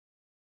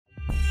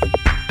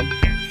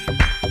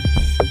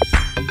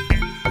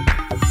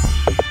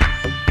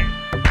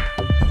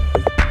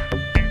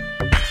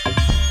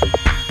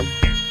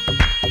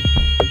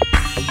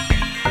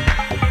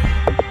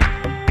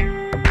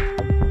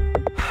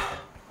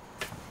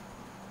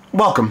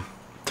Welcome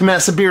to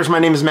Massive Beers. My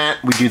name is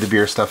Matt. We do the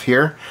beer stuff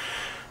here.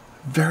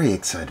 Very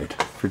excited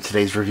for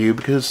today's review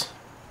because,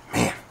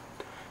 man,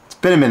 it's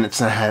been a minute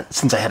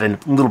since I had a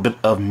little bit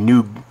of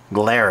new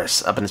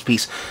Glarus up in this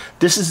piece.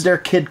 This is their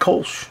Kid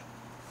Kölsch.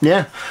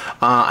 Yeah,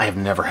 I have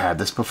never had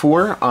this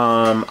before.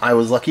 I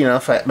was lucky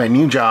enough at my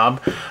new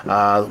job,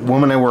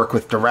 woman I work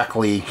with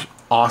directly,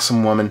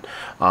 awesome woman.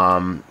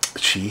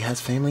 She has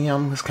family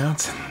out in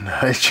Wisconsin.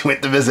 She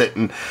went to visit,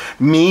 and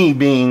me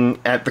being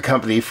at the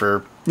company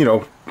for, you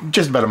know,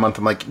 just about a month,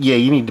 I'm like, yeah,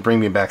 you need to bring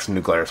me back some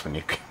new Glarus when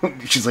you...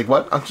 She's like,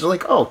 what? I'm just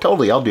like, oh,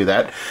 totally, I'll do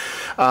that.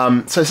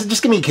 So I said,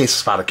 just give me a case of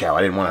Spotted Cow.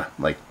 I didn't want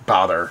to, like,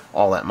 bother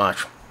all that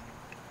much.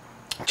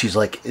 She's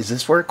like, is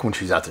this work? When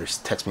she's out there, she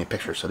texts me a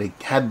picture. So they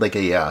had, like,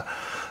 a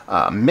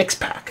mix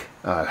pack.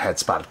 Had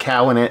Spotted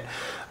Cow in it.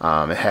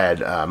 It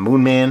had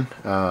Moon Man,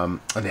 and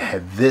it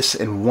had this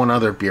and one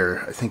other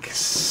beer, I think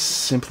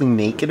Simply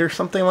Naked or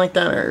something like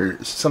that,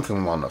 or something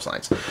along those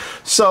lines.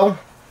 So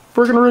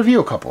we're going to review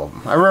a couple of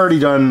them. I've already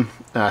done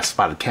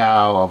Spotted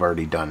Cow, I've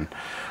already done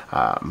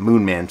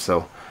Moon Man,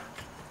 so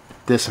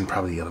this and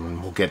probably the other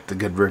one will get the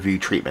good review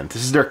treatment.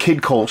 This is their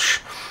Kid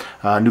Kölsch,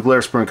 New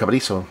Glarus Brewing Company,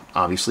 so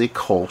obviously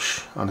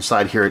Kölsch. On the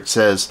side here it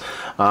says,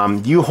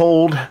 you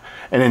hold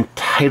an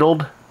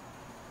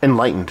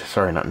enlightened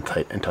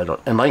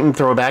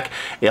throwback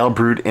ale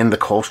brewed in the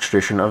Kölsch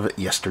tradition of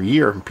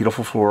yesteryear.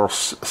 Beautiful floral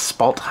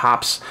spalt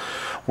hops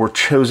were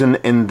chosen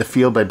in the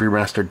field by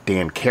brewmaster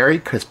Dan Carey.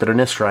 Crisp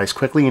bitterness dries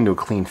quickly into a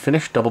clean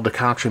finish. Double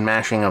decoction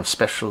mashing of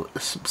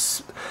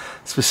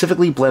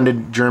specifically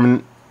blended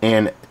German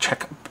and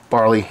Czech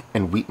barley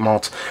and wheat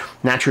malts.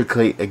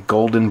 Naturally a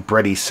golden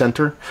bready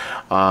center.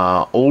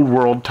 Old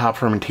world top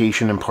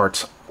fermentation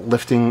imparts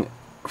lilting,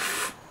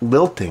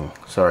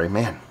 sorry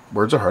man,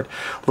 words are hard.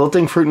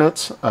 Lilting fruit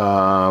notes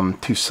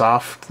to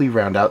softly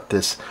round out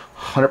this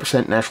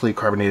 100% naturally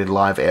carbonated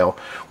live ale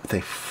with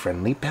a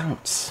friendly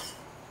bounce.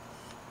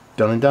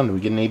 Done and done. Do we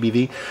get an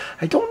ABV?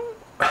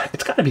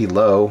 It's got to be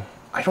low.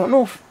 I don't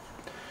know if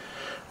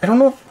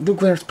New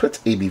Glarus puts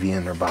ABV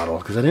in their bottle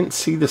because I didn't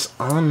see this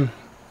on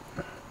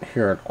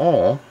here at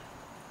all.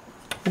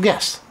 We'll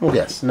guess,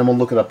 and then we'll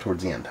look it up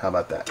towards the end. How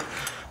about that?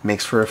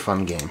 Makes for a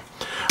fun game.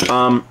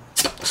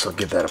 So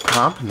give that a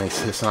pop.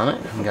 Nice hiss on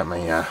it. I got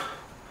my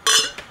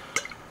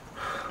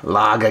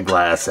lager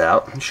glass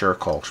out. Sure,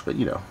 Kölsch, but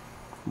you know,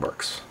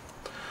 works.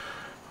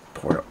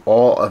 Pour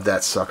all of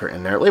that sucker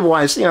in there.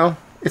 Label-wise, you know,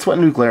 it's what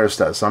New Glarus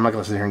does, so I'm not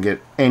going to sit here and get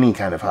any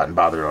kind of hot and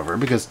bothered over it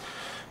because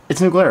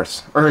it's New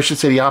Glarus. Or I should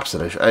say the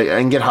opposite. I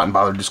can get hot and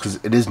bothered just because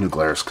it is New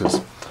Glarus,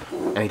 because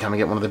anytime I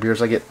get one of the beers,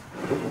 I get,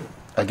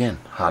 again,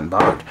 hot and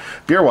bothered.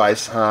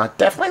 Beer-wise,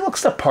 definitely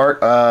looks the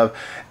part of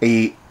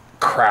a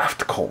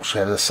craft Kölsch. It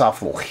has a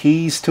soft little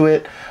haze to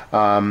it.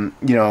 You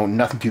know,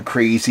 nothing too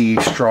crazy.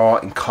 Straw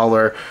in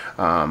color.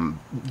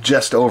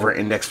 Just over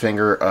index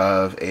finger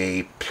of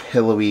a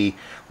pillowy,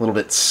 little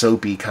bit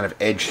soapy kind of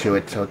edge to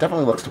it. So it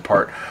definitely looks the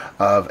part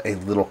of a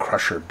little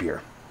crusher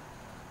beer.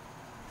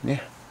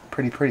 Yeah,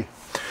 pretty.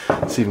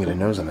 Let's see if we can get a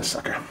nose on this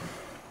sucker.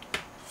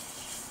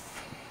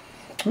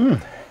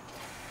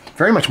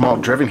 Very much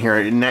malt driven here.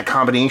 In that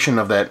combination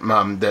of that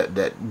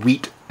that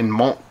wheat and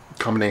malt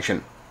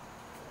combination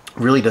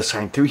really does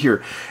shine through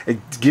here.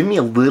 It's giving me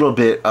a little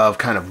bit of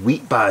kind of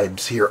wheat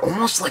vibes here,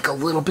 almost like a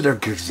little bit of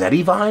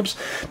Grisetti vibes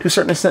to a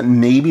certain extent.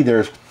 Maybe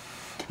there's,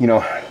 you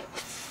know,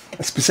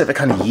 a specific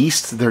kind of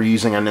yeast they're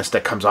using on this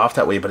that comes off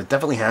that way, but it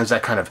definitely has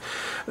that kind of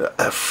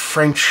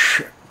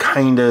French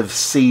kind of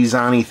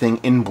saison-y thing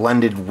in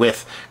blended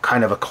with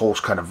kind of a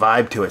Kölsch kind of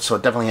vibe to it. So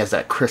it definitely has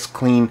that crisp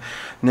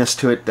cleanness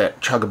to it,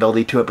 that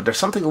chuggability to it, but there's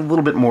something a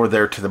little bit more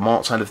there to the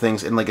malt side of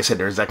things. And like I said,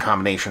 there's that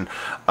combination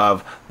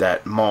of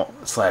that malt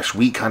slash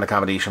wheat kind of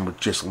combination,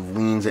 which just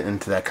leans it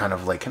into that kind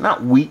of like,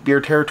 not wheat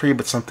beer territory,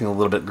 but something a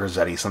little bit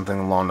Grisetti, something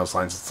along those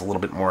lines. It's a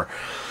little bit more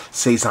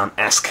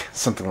saison-esque,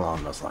 something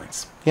along those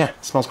lines. Yeah,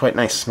 it smells quite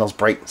nice. It smells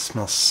bright. It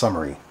smells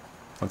summery.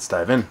 Let's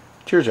dive in.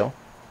 Cheers, y'all.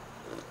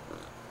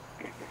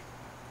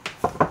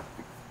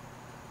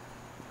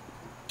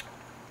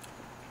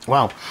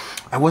 Wow,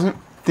 I wasn't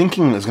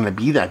thinking it was going to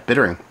be that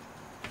bittering.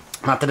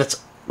 Not that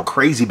it's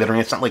crazy bittering.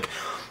 It's not like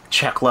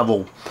Czech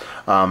level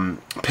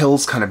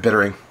pills kind of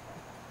bittering.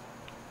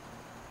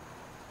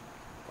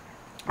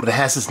 But it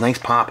has this nice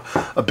pop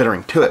of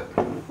bittering to it,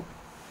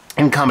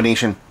 in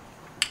combination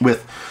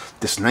with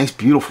this nice,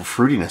 beautiful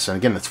fruitiness. And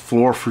again, this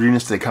floral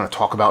fruitiness that they kind of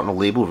talk about in the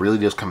label really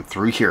does come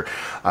through here.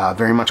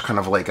 Very much kind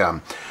of like,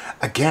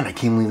 again, I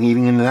came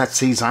leading into that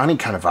saison-y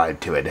kind of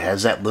vibe to it. It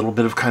has that little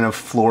bit of kind of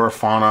flora,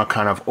 fauna,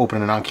 kind of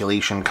open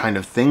inoculation kind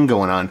of thing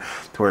going on,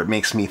 to where it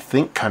makes me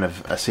think kind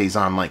of a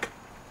saison, like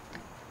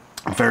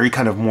very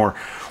kind of more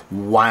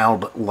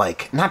wild,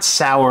 like not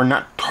sour,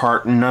 not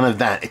tart, none of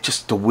that. It's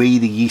just the way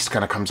the yeast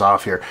kind of comes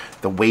off here,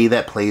 the way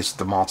that plays with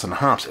the malts and the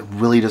hops, it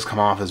really does come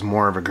off as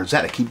more of a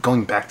Grisette. I keep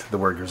going back to the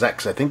word Grisette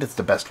because I think that's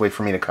the best way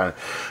for me to kind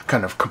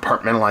of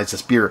compartmentalize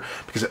this beer,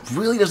 because it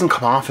really doesn't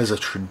come off as a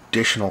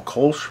traditional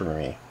Kölsch for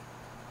me.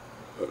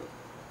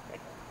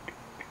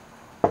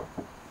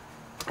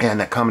 And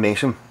that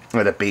combination,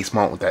 or that base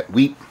malt with that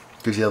wheat,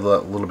 gives you a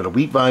little bit of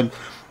wheat vibe.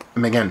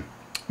 And again,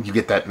 you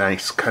get that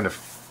nice kind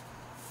of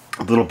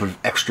a little bit of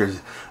extra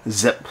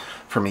zip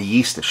from a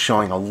yeast that's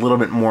showing a little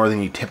bit more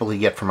than you typically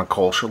get from a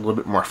Kölsch, a little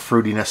bit more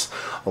fruitiness,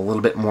 a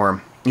little bit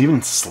more,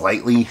 even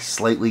slightly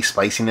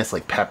spiciness,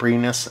 like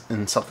pepperiness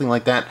and something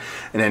like that.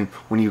 And then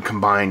when you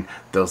combine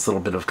those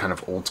little bit of kind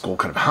of old school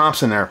kind of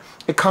hops in there,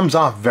 it comes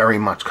off very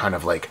much kind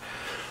of like,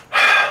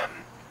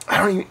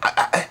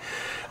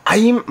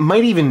 I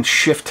might even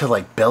shift to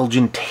like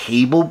Belgian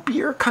table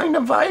beer kind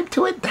of vibe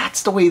to it.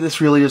 That's the way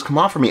this really does come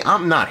off for me.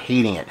 I'm not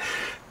hating it.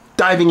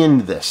 Diving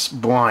into this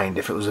blind,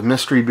 if it was a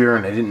mystery beer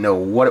and I didn't know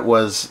what it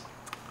was,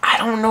 I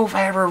don't know if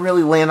I ever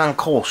really land on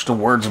Kölsch. The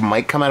words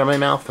might come out of my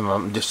mouth and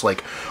I'm just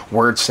like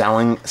word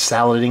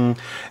salading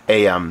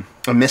a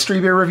mystery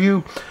beer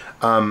review.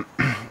 But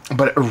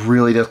it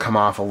really does come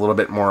off a little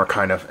bit more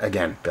kind of,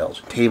 again,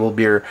 Belgian table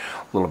beer,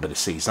 a little bit of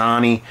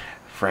Saison-y,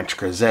 French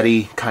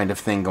Grisetti kind of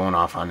thing going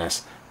off on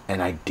this,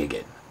 and I dig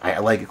it. I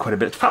like it quite a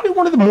bit. It's probably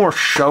one of the more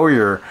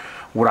showier,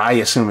 what I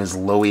assume is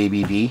low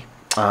ABV,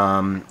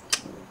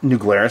 New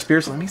Glarus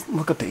beers. Let me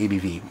look up the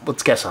ABV.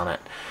 Let's guess on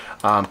it.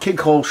 Kid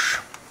Kölsch,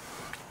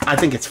 I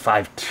think it's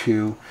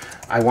 5.2.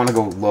 I want to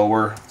go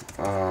lower,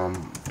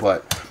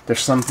 but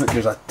there's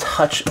a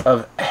touch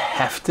of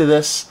heft to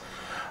this.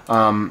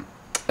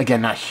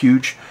 Again, not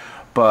huge,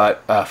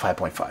 but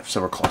 5.5,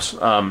 so we're close.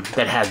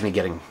 That has me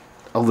getting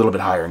a little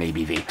bit higher in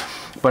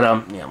ABV. But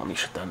yeah, let me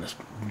shut down this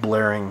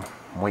blaring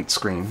white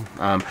screen.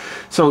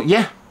 So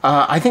yeah,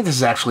 I think this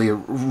is actually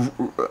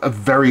a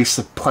very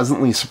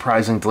pleasantly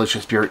surprising,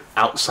 delicious beer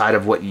outside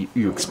of what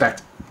you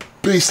expect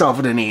based off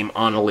of the name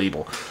on a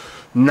label.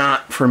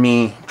 Not, for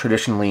me,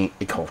 traditionally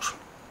a Kölsch.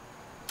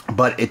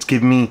 But it's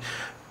given me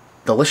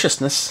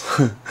deliciousness.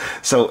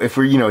 So if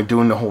we're,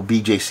 doing the whole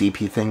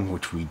BJCP thing,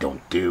 which we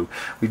don't do,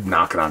 we'd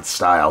knock it on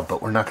style,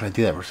 but we're not going to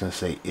do that. We're just going to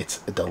say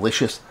it's a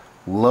delicious,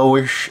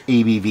 lowish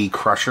ABV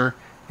crusher,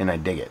 and I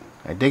dig it.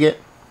 I dig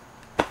it.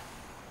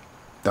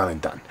 Done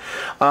and done.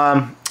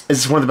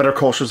 This is one of the better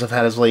Kölschers I've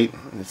had as late.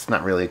 It's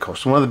not really a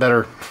Kölsch. One of the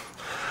better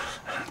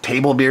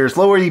table beers,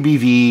 lower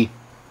ABV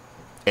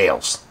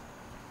ales.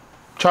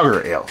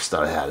 Chugger ales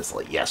that I had as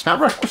late. Yes, Mount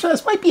Rushmore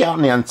says might be out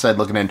on the inside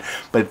looking in,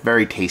 but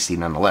very tasty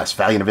nonetheless.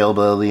 Value and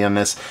availability on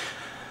this: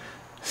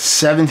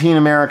 $17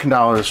 American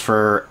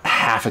for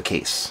half a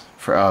case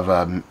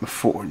of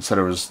four. So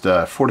there was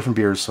 4 different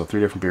beers, so 3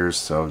 different beers,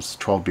 so it was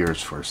 12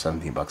 beers for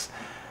 $17.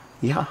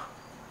 Yeah,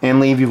 and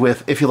leave you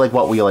with, if you like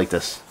what we like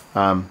this.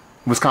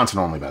 Wisconsin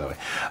only, by the way.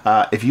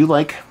 If you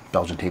like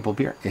Belgian table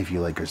beer, if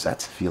you like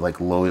grisettes, if you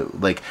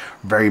like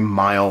very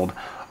mild,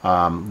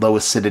 low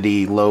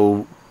acidity,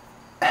 low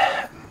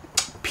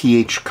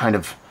pH kind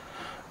of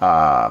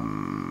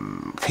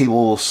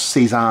table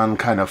Saison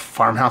kind of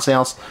farmhouse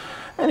ales,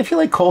 and if you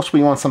like Kölsch but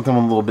you want something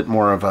with a little bit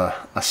more of a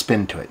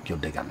spin to it, you'll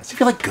dig on this. If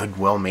you like good,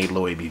 well-made,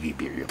 low ABV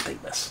beer, you'll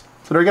dig this.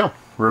 So there you go.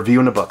 Review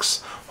in the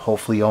books.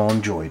 Hopefully you all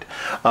enjoyed.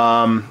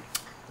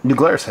 New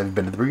Glarus, have you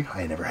been to the brewery?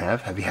 I never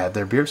have. Have you had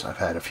their beers? I've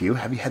had a few.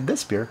 Have you had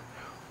this beer?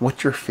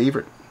 What's your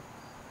favorite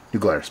New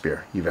Glarus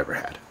beer you've ever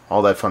had?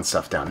 All that fun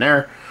stuff down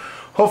there.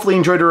 Hopefully you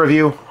enjoyed the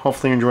review.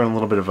 Hopefully you're enjoying a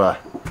little bit of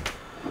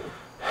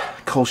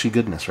Kölshy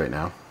goodness right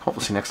now.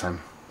 Hopefully see you next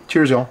time.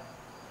 Cheers, y'all.